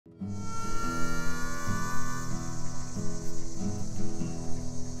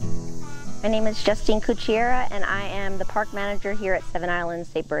My name is Justine Cucchiera, and I am the park manager here at Seven Islands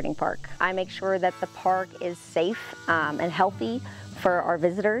State Birding Park. I make sure that the park is safe and healthy for our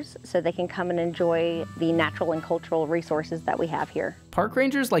visitors so they can come and enjoy the natural and cultural resources that we have here. Park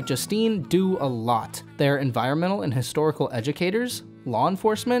rangers like Justine do a lot. They're environmental and historical educators, law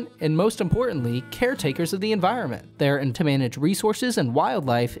enforcement, and most importantly, caretakers of the environment. They're in to manage resources and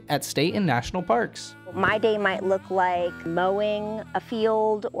wildlife at state and national parks. My day might look like mowing a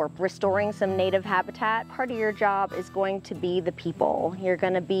field or restoring some native habitat. Part of your job is going to be the people. You're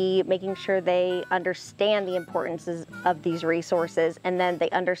going to be making sure they understand the importances of these resources, and then they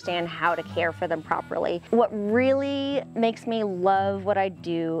understand how to care for them properly. What really makes me love what I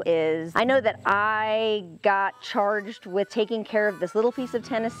do is I know that I got charged with taking care of this little piece of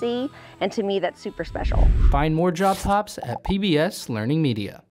Tennessee, and to me that's super special. Find more job pops at PBS Learning Media.